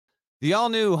The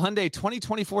all-new Hyundai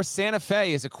 2024 Santa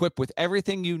Fe is equipped with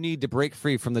everything you need to break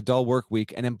free from the dull work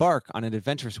week and embark on an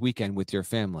adventurous weekend with your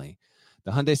family.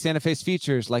 The Hyundai Santa Fe's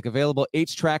features like available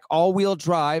H-Track all-wheel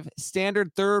drive,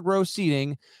 standard third-row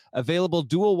seating, available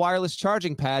dual wireless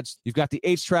charging pads. You've got the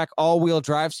H-Track all-wheel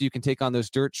drive so you can take on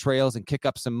those dirt trails and kick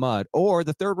up some mud. Or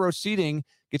the third-row seating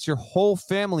gets your whole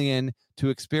family in to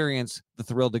experience the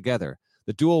thrill together.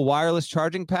 The dual wireless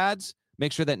charging pads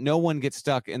make sure that no one gets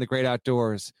stuck in the great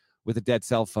outdoors with a dead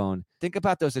cell phone. Think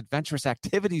about those adventurous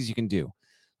activities you can do.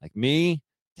 Like me,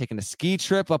 taking a ski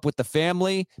trip up with the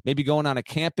family, maybe going on a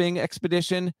camping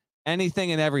expedition,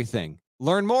 anything and everything.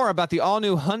 Learn more about the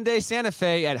all-new Hyundai Santa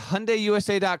Fe at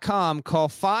HyundaiUSA.com. Call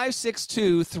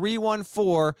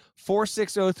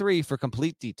 562-314-4603 for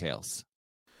complete details.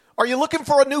 Are you looking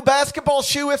for a new basketball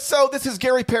shoe? If so, this is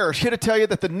Gary Parrish here to tell you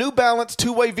that the New Balance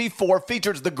 2-Way V4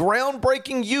 features the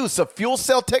groundbreaking use of fuel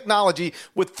cell technology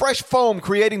with fresh foam,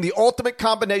 creating the ultimate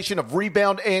combination of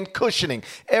rebound and cushioning.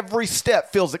 Every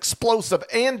step feels explosive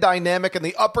and dynamic, and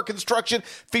the upper construction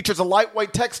features a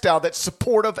lightweight textile that's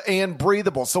supportive and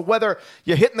breathable. So whether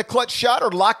you're hitting the clutch shot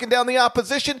or locking down the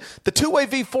opposition, the 2-Way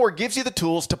V4 gives you the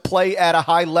tools to play at a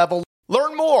high level.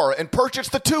 Learn more and purchase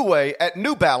the 2-Way at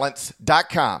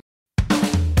newbalance.com.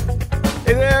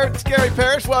 Hey there, it's Gary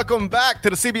Parrish. Welcome back to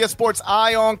the CBS Sports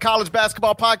Eye on College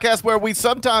Basketball podcast, where we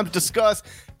sometimes discuss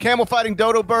camel fighting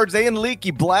dodo birds and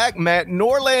leaky black. Matt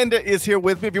Norlander is here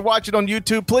with me. If you're watching on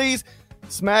YouTube, please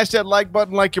smash that like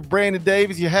button like you're Brandon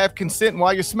Davies. You have consent. And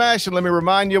while you're smashing, let me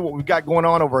remind you what we've got going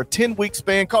on over a 10-week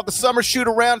span called the Summer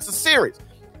Shootaround. It's a series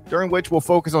during which we'll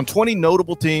focus on 20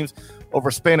 notable teams over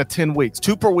a span of 10 weeks.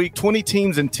 2 per week, 20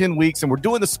 teams in 10 weeks, and we're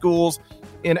doing the schools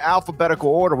in alphabetical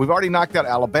order. We've already knocked out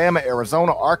Alabama,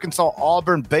 Arizona, Arkansas,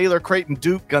 Auburn, Baylor, Creighton,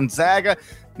 Duke, Gonzaga.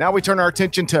 Now we turn our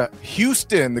attention to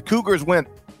Houston. The Cougars went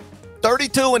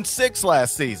 32-6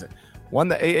 last season. Won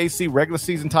the AAC regular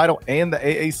season title and the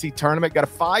AAC tournament. Got a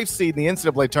 5 seed in the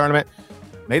NCAA tournament.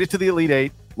 Made it to the Elite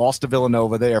Eight. Lost to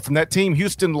Villanova there. From that team,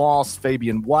 Houston lost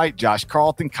Fabian White, Josh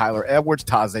Carlton, Kyler Edwards,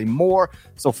 Taze Moore.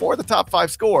 So 4 of the top 5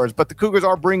 scorers. But the Cougars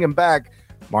are bringing back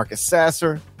Marcus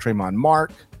Sasser, Tremont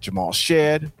Mark, Jamal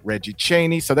Shedd, Reggie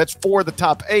Chaney. So that's 4 of the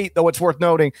top 8, though it's worth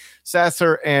noting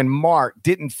Sasser and Mark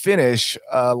didn't finish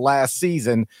last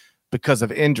season because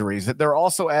of injuries. They're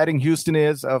also adding, Houston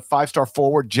is a 5-star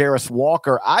forward, Jarris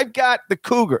Walker. I've got the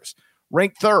Cougars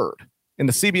ranked 3rd in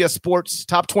the CBS Sports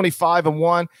top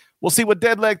 25-1. We'll see what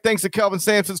Deadleg thinks of Kelvin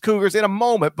Sampson's Cougars in a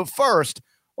moment. But first,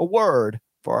 a word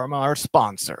from our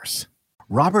sponsors.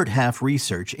 Robert Half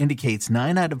research indicates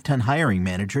 9 out of 10 hiring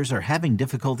managers are having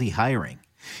difficulty hiring.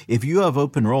 If you have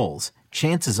open roles,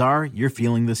 chances are you're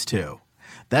feeling this too.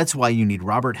 That's why you need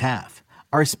Robert Half.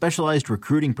 Our specialized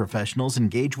recruiting professionals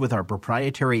engage with our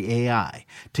proprietary AI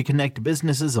to connect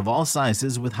businesses of all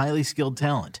sizes with highly skilled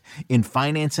talent in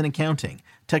finance and accounting,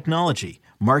 technology,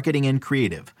 marketing and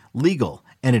creative, legal,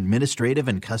 and administrative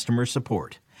and customer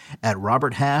support. At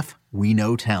Robert Half, we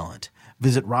know talent.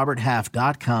 Visit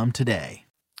roberthalf.com today.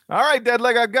 All right,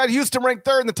 Deadleg, I've got Houston ranked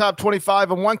 3rd in the top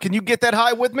 25-1. Can you get that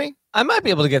high with me? I might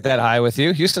be able to get that high with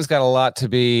you. Houston's got a lot to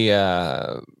be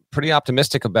pretty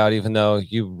optimistic about, even though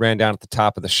you ran down at the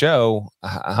top of the show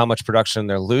how much production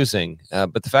they're losing.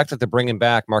 But the fact that they're bringing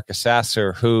back Marcus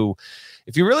Sasser, who,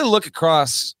 if you really look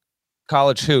across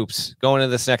college hoops going into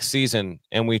this next season,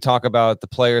 and we talk about the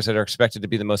players that are expected to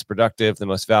be the most productive, the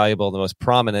most valuable, the most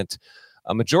prominent,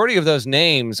 a majority of those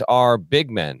names are big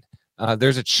men.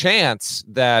 There's a chance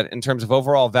that in terms of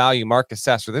overall value, Marcus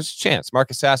Sasser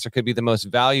could be the most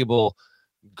valuable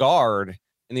guard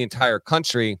in the entire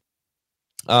country,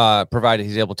 provided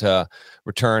he's able to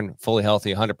return fully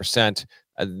healthy 100%.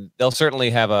 They'll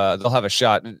certainly have a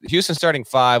shot. Houston starting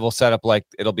 5 will set up like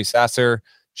it'll be Sasser,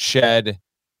 Shedd,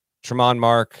 Tremont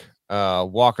Mark,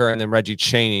 Walker, and then Reggie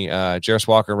Chaney. Jarris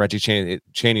Walker and Reggie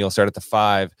Chaney will start at the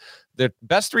 5. The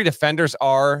best 3 defenders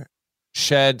are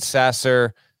Shedd,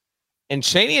 Sasser, and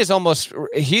Chaney is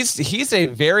he's a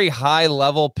very high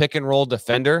level pick and roll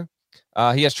defender.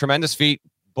 He has tremendous feet,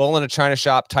 bull in a china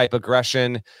shop type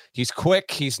aggression. He's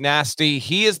quick. He's nasty.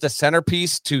 He is the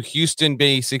centerpiece to Houston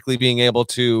basically being able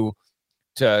to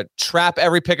trap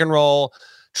every pick and roll,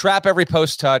 trap every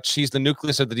post touch. He's the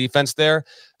nucleus of the defense there.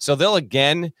 So they'll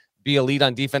again be elite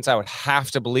on defense. I would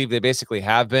have to believe they basically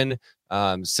have been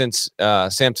since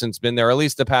Sampson's been there, at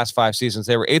least the past 5 seasons.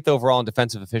 They were 8th overall in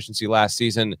defensive efficiency last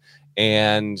season,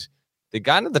 and they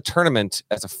got into the tournament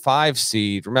as a 5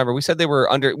 seed. Remember, we said they were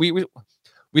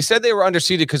we said they were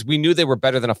underseeded because we knew they were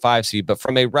better than a 5 seed, but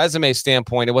from a resume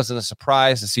standpoint, it wasn't a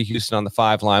surprise to see Houston on the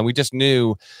 5 line. We just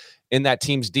knew in that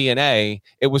team's DNA,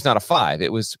 it was not a 5.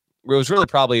 It was it was really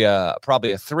probably a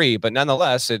 3, but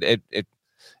nonetheless,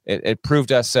 it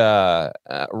proved us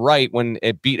right when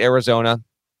it beat Arizona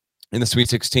in the Sweet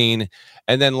 16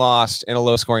 and then lost in a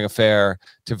low-scoring affair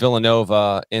to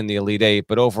Villanova in the Elite Eight.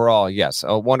 But overall, yes,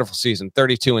 a wonderful season,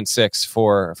 32-6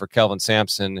 for Kelvin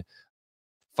Sampson.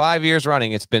 5 years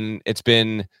running, it's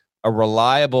been a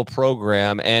reliable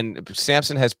program, and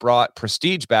Sampson has brought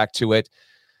prestige back to it.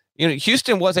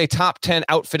 Houston was a top 10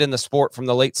 outfit in the sport from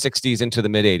the late 60s into the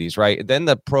mid 80s, right? Then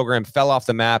the program fell off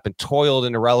the map and toiled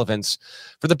in irrelevance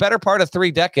for the better part of 3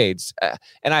 decades.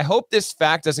 And I hope this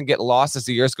fact doesn't get lost as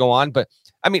the years go on. But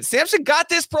I mean, Sampson got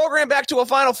this program back to a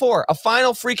Final Four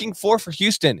for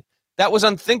Houston. That was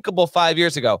unthinkable 5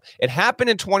 years ago. It happened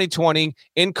in 2020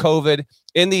 in COVID,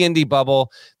 in the Indy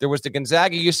bubble. There was the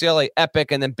Gonzaga-UCLA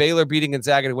epic, and then Baylor beating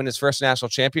Gonzaga to win his first national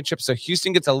championship. So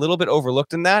Houston gets a little bit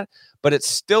overlooked in that, but it's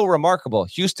still remarkable.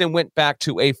 Houston went back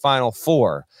to a Final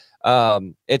Four.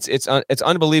 It's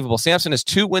unbelievable. Sampson is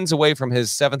 2 wins away from his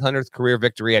 700th career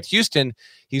victory at Houston.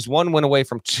 He's 1 win away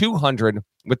from 200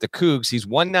 with the Cougs. He's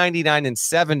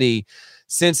 199-70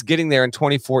 since getting there in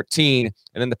 2014.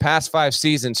 And in the past 5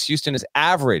 seasons, Houston has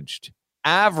averaged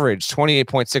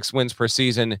 28.6 wins per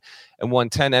season and won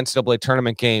 10 NCAA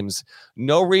tournament games.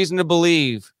 No reason to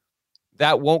believe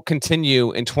that won't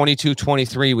continue in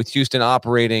 22-23 with Houston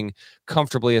operating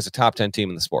comfortably as a top 10 team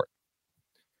in the sport.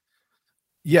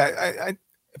 Yeah,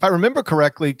 if I remember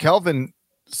correctly, Kelvin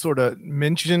sort of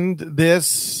mentioned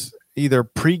this either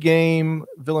pregame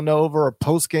Villanova or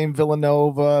postgame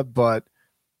Villanova, but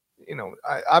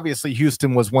obviously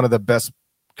Houston was one of the best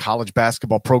college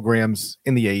basketball programs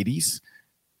in the 80s,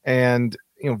 and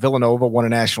Villanova won a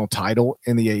national title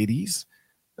in the 80s.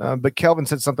 But Kelvin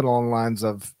said something along the lines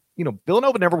of,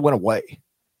 Villanova never went away.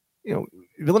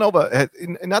 Villanova had,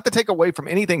 not to take away from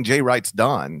anything Jay Wright's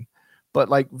done, but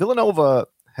like Villanova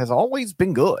has always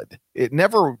been good. It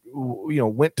never,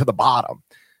 went to the bottom.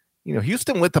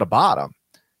 Houston went to the bottom.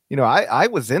 I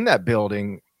was in that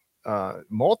building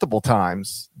multiple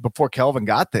times before Kelvin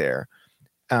got there.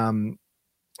 And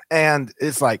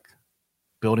it's like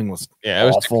building was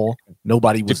awful.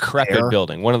 Nobody was decrepit there.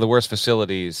 Building. One of the worst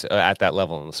facilities at that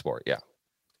level in the sport. Yeah.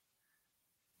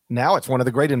 Now it's one of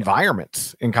the great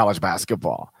environments in college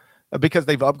basketball because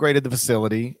they've upgraded the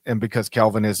facility and because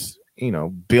Kelvin has,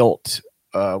 built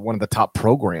one of the top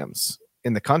programs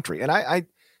in the country. And I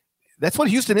that's what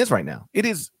Houston is right now. It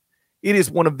is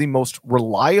one of the most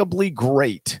reliably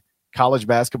great college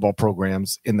basketball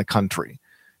programs in the country.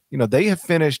 They have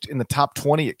finished in the top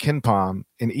 20 at KenPom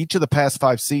in each of the past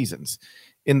 5 seasons,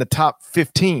 in the top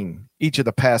 15 each of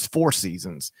the past 4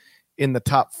 seasons, in the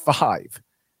top 5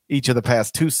 each of the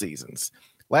past 2 seasons.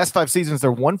 Last 5 seasons,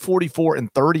 they're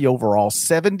 144-30 overall,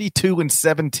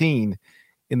 72-17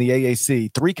 in the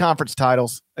AAC, 3 conference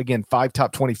titles, again, 5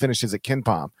 top 20 finishes at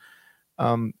KenPom.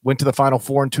 Went to the Final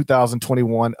Four in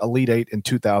 2021, Elite Eight in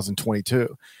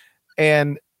 2022.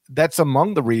 And that's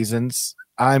among the reasons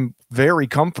I'm very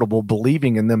comfortable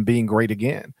believing in them being great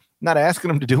again. Not asking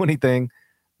them to do anything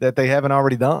that they haven't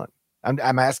already done.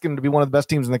 I'm asking them to be one of the best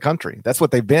teams in the country. That's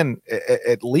what they've been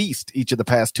at least each of the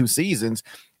past 2 seasons.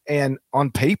 And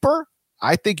on paper,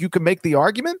 I think you can make the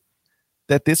argument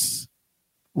that this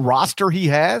roster he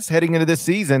has heading into this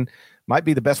season might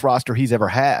be the best roster he's ever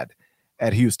had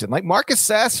at Houston. Like Marcus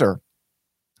Sasser,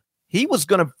 he was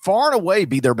going to far and away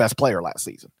be their best player last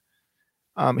season.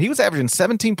 He was averaging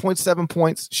 17.7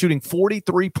 points, shooting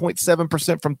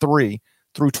 43.7% from 3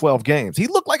 through 12 games. He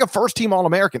looked like a first-team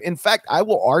All-American. In fact, I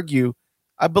will argue,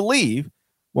 I believe,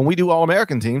 when we do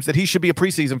All-American teams, that he should be a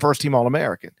preseason first-team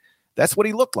All-American. That's what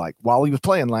he looked like while he was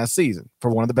playing last season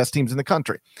for one of the best teams in the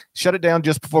country. Shut it down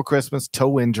just before Christmas,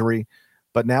 toe injury,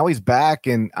 but now he's back,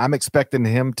 and I'm expecting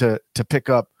him to pick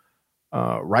up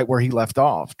right where he left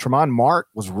off. Tremont Mark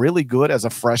was really good as a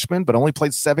freshman, but only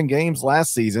played 7 games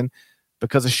last season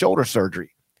because of shoulder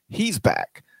surgery. He's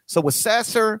back. So with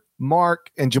Sasser, Mark,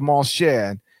 and Jamal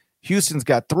Shedd, Houston's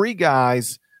got 3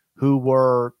 guys who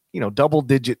were,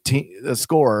 double-digit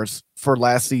scorers for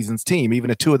last season's team. Even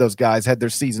if 2 of those guys had their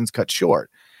seasons cut short.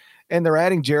 And they're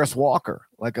adding Jarris Walker,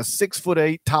 like a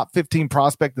 6'8", top 15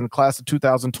 prospect in the class of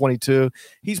 2022.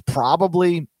 He's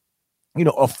probably,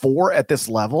 a 4 at this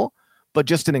level, but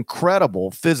just an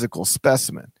incredible physical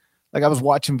specimen. Like I was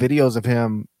watching videos of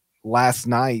him last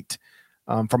night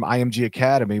from IMG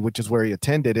Academy, which is where he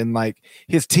attended. And like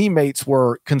his teammates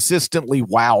were consistently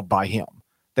wowed by him.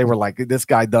 They were like, this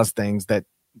guy does things that,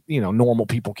 normal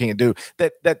people can't do,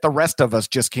 that the rest of us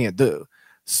just can't do.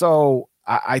 So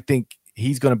I think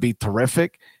he's going to be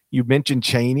terrific. You mentioned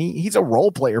Chaney. He's a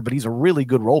role player, but he's a really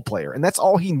good role player, and that's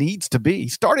all he needs to be. He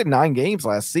started 9 games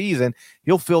last season.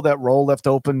 He'll fill that role left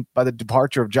open by the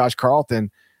departure of Josh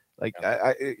Carlton.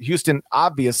 Houston,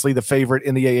 obviously the favorite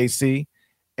in the AAC,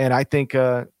 and I think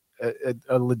a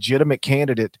legitimate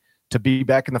candidate to be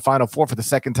back in the Final Four for the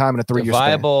second time in a 3-year span.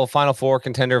 Viable Final Four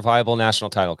contender, viable national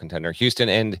title contender, Houston.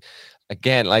 And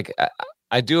again,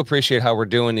 I do appreciate how we're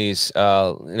doing these,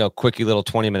 quickie little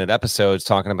 20-minute episodes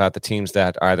talking about the teams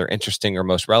that are either interesting or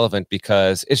most relevant,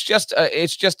 because it's just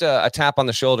a tap on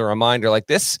the shoulder, reminder like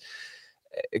this.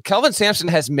 Kelvin Sampson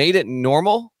has made it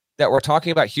normal that we're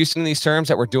talking about Houston in these terms,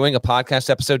 that we're doing a podcast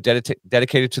episode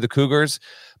dedicated to the Cougars.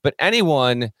 But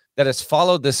anyone that has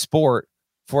followed this sport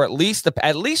for at least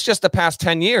just the past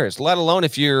 10 years, let alone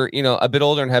if you're, a bit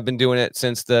older and have been doing it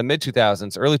since the mid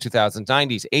 2000s, early 2000s,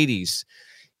 90s, 80s,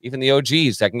 even the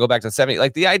OGs that can go back to the 70s.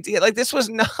 Like the idea, like this was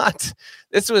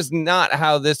not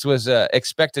how this was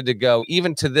expected to go,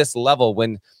 even to this level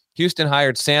when Houston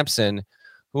hired Sampson,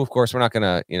 who of course we're not going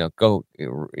to,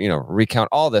 recount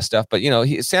all this stuff, but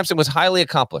Sampson was highly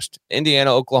accomplished.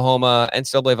 Indiana, Oklahoma,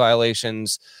 NCAA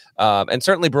violations, and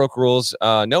certainly broke rules,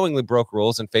 knowingly broke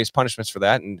rules and faced punishments for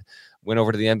that, and went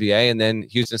over to the NBA. And then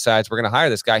Houston decides we're going to hire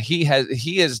this guy. He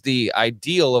is the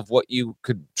ideal of what you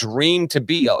could dream to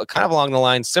be, kind of along the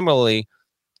line similarly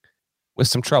with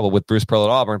some trouble with Bruce Pearl at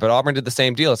Auburn, but Auburn did the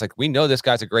same deal. It's like, we know this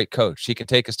guy's a great coach. He can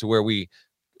take us to where we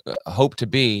hope to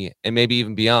be, and maybe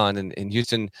even beyond. And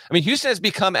Houston has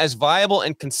become as viable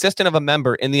and consistent of a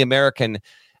member in the American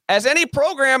as any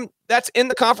program that's in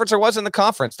the conference or was in the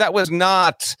conference.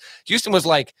 Houston was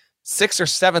like 6th or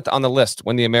 7th on the list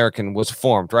when the American was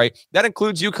formed, right? That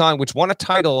includes UConn, which won a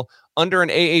title under an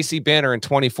AAC banner in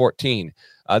 2014.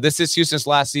 This is Houston's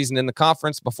last season in the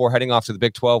conference before heading off to the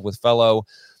Big 12 with fellow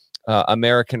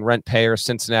American rent payers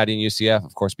Cincinnati and UCF.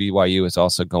 Of course, BYU is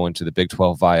also going to the Big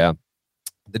 12 via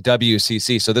the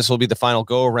WCC. So this will be the final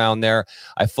go around there.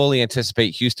 I fully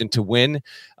anticipate Houston to win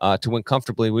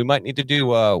comfortably. We might need to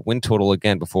do a win total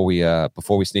again before we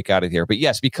sneak out of here. But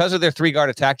yes, because of their 3-guard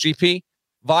attack, GP,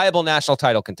 viable national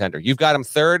title contender. You've got them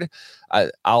third.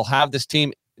 I'll have this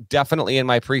team definitely in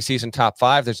my preseason top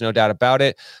 5. There's no doubt about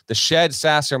it. The Shed,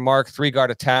 Sasser, Mark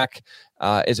 3-guard attack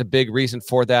is a big reason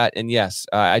for that. And yes,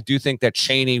 I do think that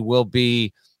Chaney will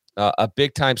be a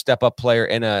big-time step-up player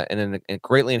in a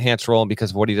greatly enhanced role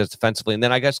because of what he does defensively. And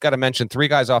then I just got to mention 3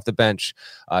 guys off the bench.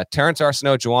 Terrence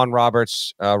Arsenault, Juwan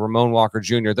Roberts, Ramon Walker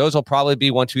Jr. Those will probably be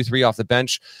 1, 2, 3 off the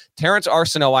bench. Terrence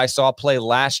Arsenault I saw play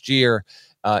last year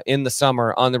in the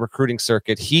summer on the recruiting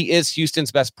circuit. He is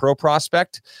Houston's best pro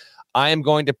prospect. I am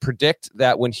going to predict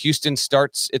that when Houston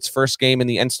starts its first game in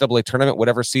the NCAA tournament,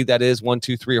 whatever seed that is, 1,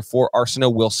 2, 3, or 4,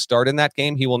 Arsenault will start in that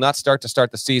game. He will not start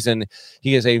the season.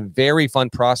 He is a very fun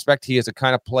prospect. He is a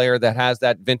kind of player that has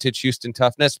that vintage Houston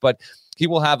toughness, but he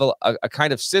will have a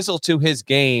kind of sizzle to his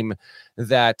game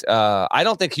that I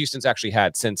don't think Houston's actually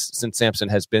had since Sampson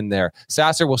has been there.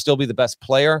 Sasser will still be the best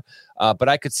player, but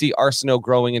I could see Arsenault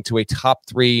growing into a top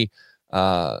 3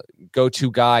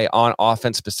 go-to guy on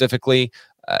offense specifically.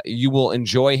 You will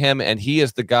enjoy him, and he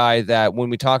is the guy that when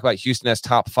we talk about Houston as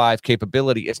top 5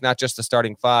 capability, it's not just the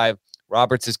starting 5.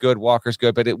 Roberts is good, Walker's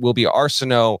good, but it will be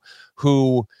Arsenault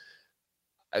who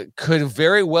could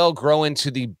very well grow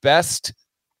into the best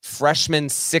freshman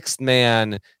 6th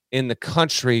man in the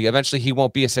country. Eventually, he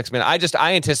won't be a 6th man.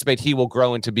 I anticipate he will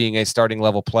grow into being a starting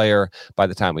level player by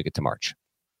the time we get to March.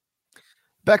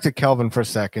 Back to Kelvin for a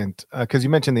second, because you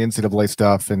mentioned the NCAA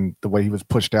stuff and the way he was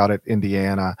pushed out at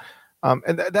Indiana.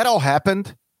 And that all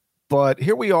happened, but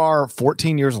here we are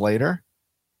 14 years later,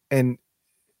 and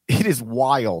it is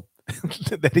wild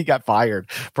that he got fired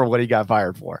for what he got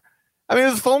fired for. I mean,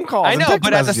 it was phone calls. I know,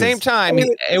 but at the same time,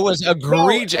 it was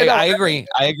egregious. I agree,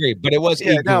 but it was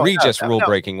egregious rule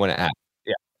breaking when it happened.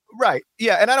 Yeah, right.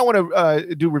 Yeah, and I don't want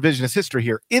to do revisionist history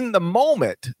here. In the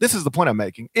moment, this is the point I'm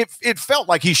making. It felt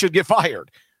like he should get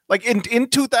fired. Like in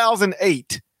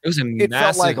 2008. It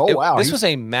felt like, oh, wow. This was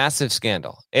a massive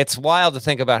scandal. It's wild to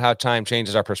think about how time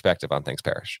changes our perspective on things,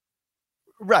 Parrish.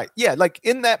 Right. Yeah. Like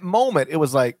in that moment, it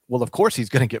was like, well, of course he's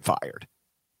going to get fired.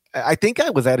 I think I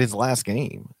was at his last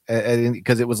game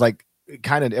because it was like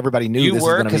kind of everybody knew you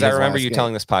were, because I remember you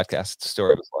telling this podcast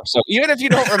story before. So even if you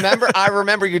don't remember, I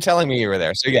remember you telling me you were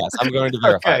there. So yes, I'm going to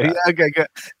verify that. Okay, good.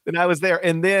 Then I was there.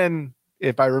 And then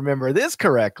if I remember this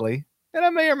correctly, and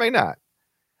I may or may not,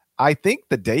 I think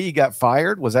the day he got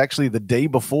fired was actually the day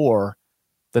before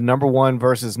the number 1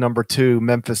 versus number 2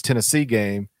 Memphis, Tennessee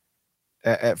game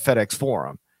at FedEx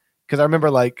Forum. Because I remember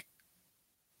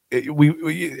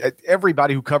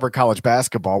everybody who covered college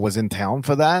basketball was in town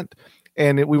for that.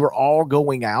 And we were all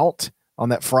going out on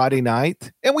that Friday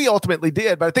night. And we ultimately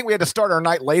did, but I think we had to start our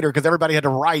night later because everybody had to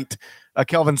write a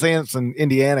Kelvin Sampson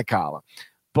Indiana column.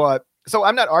 But so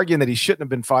I'm not arguing that he shouldn't have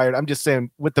been fired. I'm just saying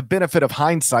with the benefit of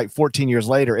hindsight, 14 years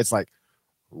later, it's like,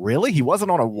 really? He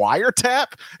wasn't on a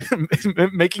wiretap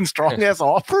making strong ass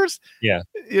offers? Yeah.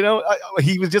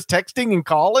 He was just texting and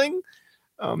calling.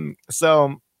 But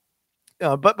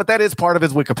that is part of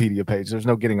his Wikipedia page. There's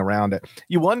no getting around it.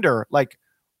 You wonder, like,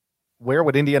 where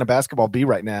would Indiana basketball be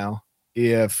right now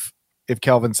if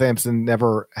Kelvin Sampson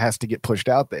never has to get pushed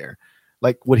out there?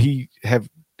 Like, would he have?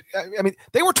 I mean,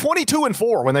 they were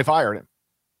 22-4 when they fired him.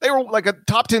 They were like a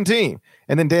top 10 team,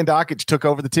 and then Dan Dockich took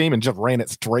over the team and just ran it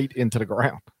straight into the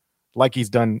ground, like he's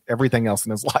done everything else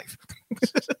in his life.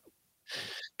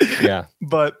 Yeah,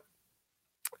 but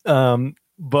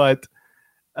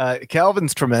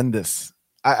Calvin's tremendous.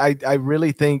 I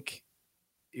really think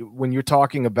when you're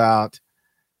talking about,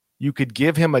 you could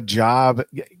give him a job,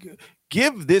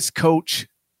 give this coach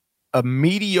a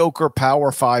mediocre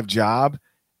Power 5 job,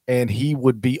 and he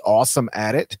would be awesome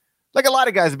at it. Like a lot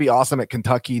of guys would be awesome at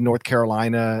Kentucky, North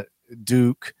Carolina,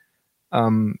 Duke.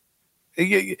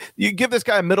 You give this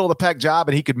guy a middle of the pack job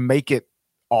and he could make it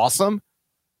awesome.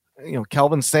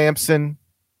 Kelvin Sampson,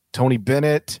 Tony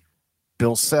Bennett,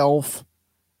 Bill Self.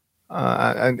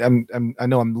 I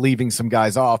know I'm leaving some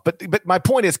guys off, but my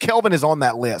point is Kelvin is on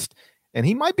that list, and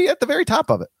he might be at the very top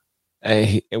of it.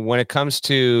 When it comes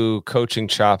to coaching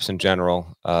chops in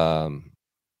general,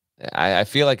 I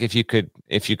feel like if you could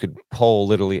poll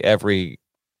literally every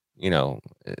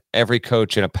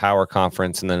coach in a power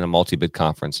conference and then a multi-bid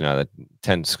conference, the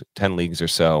 10 leagues or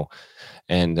so,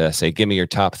 and say, give me your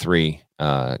top three,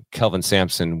 Kelvin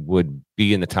Sampson would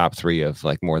be in the top three of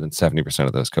like more than 70%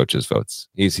 of those coaches' votes.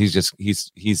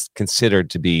 He's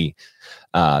considered to be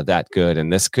that good,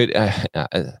 and this could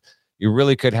you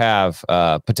really could have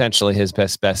potentially his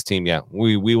best team. Yeah,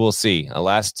 we will see.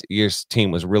 Last year's team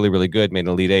was really, really good, made an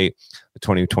Elite Eight. The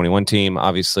 2021 team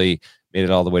obviously made it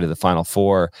all the way to the Final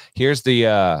Four. Here's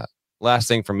the last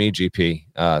thing from me,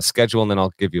 GP. Schedule, and then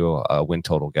I'll give you a win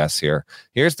total guess here.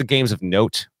 Here's the games of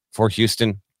note for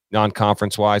Houston,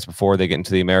 non-conference wise, before they get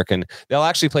into the American. They'll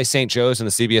actually play St. Joe's in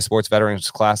the CBS Sports Veterans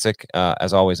Classic,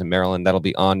 as always, in Maryland. That'll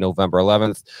be on November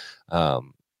 11th.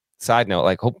 Side note,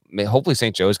 like hopefully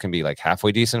St. Joe's can be like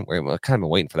halfway decent. We're kind of been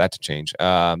waiting for that to change.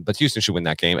 But Houston should win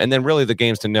that game. And then really the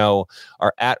games to know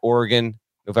are at Oregon,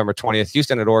 November 20th.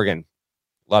 Houston at Oregon.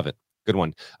 Love it. Good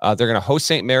one. They're going to host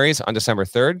St. Mary's on December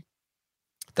 3rd.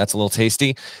 That's a little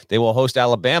tasty. They will host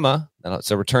Alabama.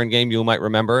 It's a return game. You might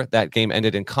remember that game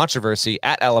ended in controversy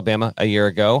at Alabama a year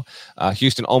ago.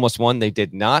 Houston almost won. They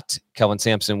did not. Kelvin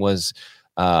Sampson was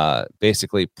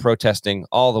basically protesting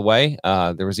all the way.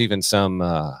 There was even some,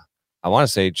 I want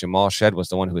to say Jamal Shed was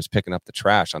the one who was picking up the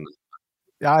trash on the.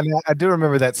 Yeah, I do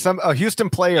remember that. A Houston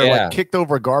player kicked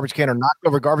over a garbage can or knocked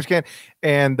over a garbage can.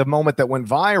 And the moment that went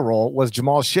viral was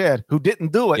Jamal Shed, who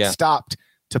didn't do it, stopped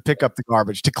to pick up the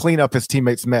garbage, to clean up his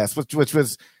teammates' mess, which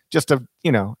was just I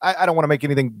don't want to make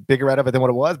anything bigger out of it than what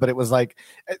it was, but it was like,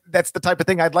 that's the type of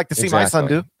thing I'd like to see my son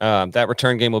do. That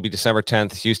return game will be December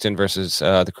 10th, Houston versus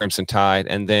the Crimson Tide.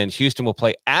 And then Houston will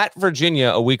play at Virginia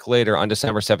a week later on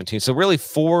December 17th. So really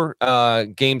 4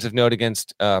 games of note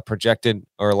against projected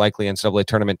or likely NCAA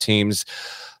tournament teams.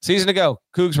 Season ago,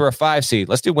 Cougs were a 5 seed.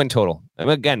 Let's do win total.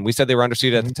 And again, we said they were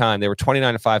underseeded at the time. They were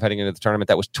 29-5 heading into the tournament.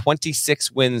 That was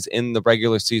 26 wins in the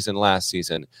regular season last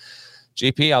season.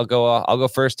 GP, I'll go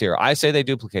first here. I say they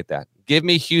duplicate that. Give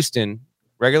me Houston,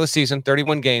 regular season,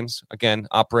 31 games. Again,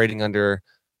 operating under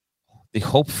the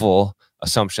hopeful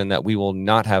assumption that we will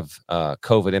not have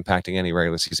COVID impacting any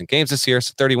regular season games this year.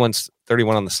 So 31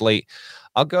 on the slate.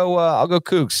 I'll go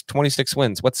Cougs, 26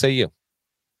 wins. What say you?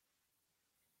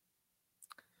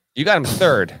 You got him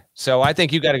third, so I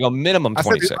think you got to go minimum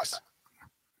 26.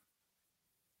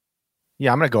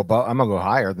 Yeah, I'm gonna go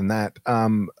higher than that.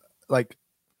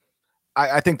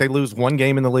 I think they lose one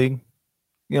game in the league,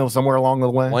 somewhere along the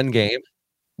way. One game.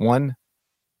 Dude,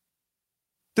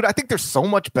 I think they're so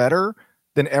much better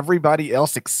than everybody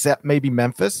else except maybe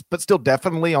Memphis, but still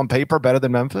definitely on paper better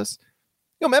than Memphis.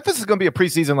 Memphis is going to be a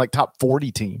preseason like top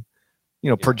 40 team,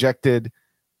 projected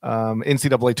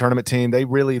NCAA tournament team. They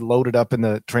really loaded up in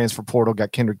the transfer portal,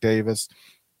 got Kendrick Davis.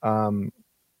 I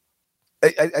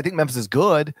think Memphis is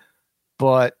good,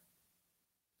 but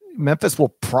Memphis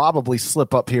will probably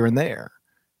slip up here and there,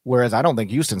 whereas I don't think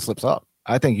Houston slips up.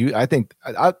 I think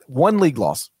one league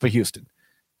loss for Houston,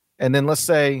 and then let's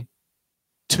say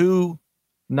 2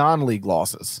 non-league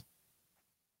losses.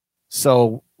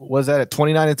 So was that at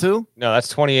 29-2? No,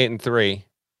 that's 28-3.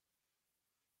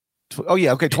 Oh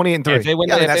yeah, okay, 28-3. If they win,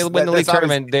 the league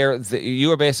tournament,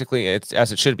 you are basically, it's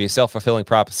as it should be, a self-fulfilling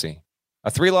prophecy.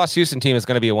 A 3-loss Houston team is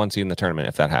going to be a 1 seed in the tournament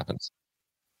if that happens.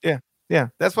 Yeah,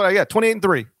 that's what I got.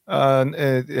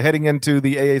 28-3 heading into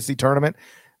the AAC tournament.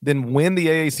 Then win the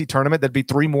AAC tournament. That'd be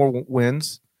 3 more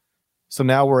wins. So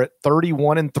now we're at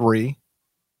 31-3.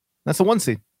 That's a 1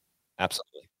 seed.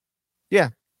 Absolutely. Yeah,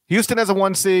 Houston has a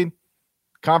 1 seed,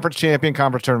 conference champion,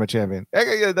 conference tournament champion.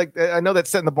 I know that's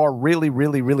setting the bar really,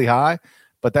 really, really high,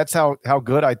 but that's how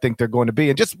good I think they're going to be.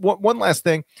 And just one last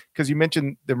thing, because you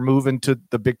mentioned they're moving to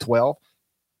the Big 12.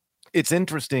 It's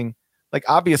interesting. Like,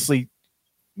 obviously,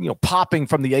 popping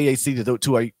from the AAC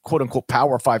to a quote unquote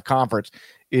Power 5 conference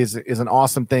is an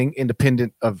awesome thing,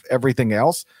 independent of everything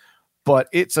else. But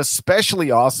it's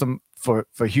especially awesome for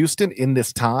Houston in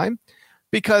this time,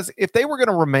 because if they were going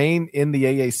to remain in the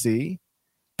AAC,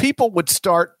 people would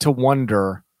start to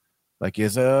wonder, like,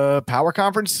 is a Power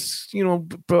Conference,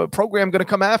 program going to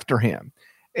come after him?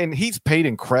 And he's paid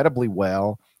incredibly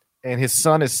well, and his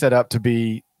son is set up to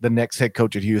be the next head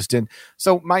coach at Houston.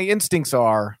 So my instincts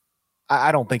are,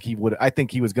 I don't think he would. I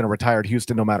think he was going to retire at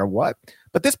Houston no matter what.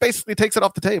 But this basically takes it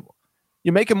off the table.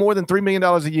 You're making more than $3 million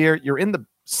a year. You're in the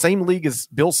same league as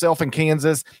Bill Self in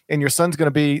Kansas, and your son's going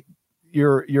to be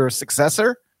your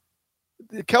successor.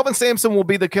 Kelvin Sampson will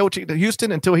be the coach at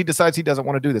Houston until he decides he doesn't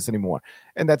want to do this anymore.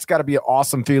 And that's got to be an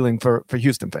awesome feeling for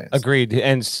Houston fans. Agreed.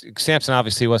 And Sampson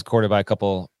obviously was courted by a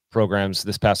couple programs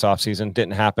this past offseason.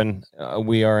 Didn't happen.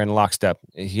 We are in lockstep.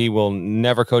 He will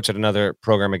never coach at another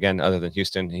program again other than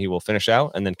Houston. He will finish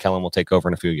out, and then Kellen will take over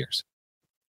in a few years.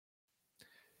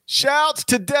 Shouts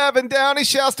to Devin Downey.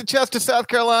 Shouts to Chester, South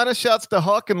Carolina. Shouts to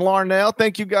Huck and Larnell.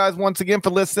 Thank you guys once again for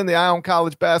listening to the Eye on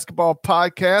College Basketball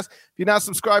Podcast. If you're not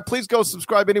subscribed, please go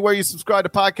subscribe anywhere you subscribe to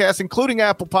podcasts, including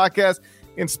Apple Podcasts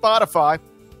and Spotify.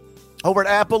 Over at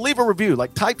Apple, leave a review.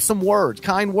 Like, type some words,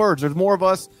 kind words. There's more of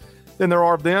us than there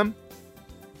are of them.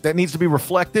 That needs to be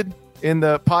reflected in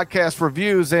the podcast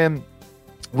reviews. And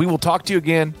we will talk to you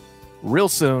again real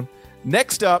soon.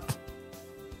 Next up,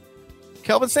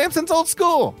 Kelvin Sampson's old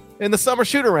school in the summer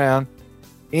shoot-around,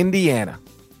 Indiana.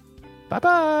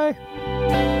 Bye-bye.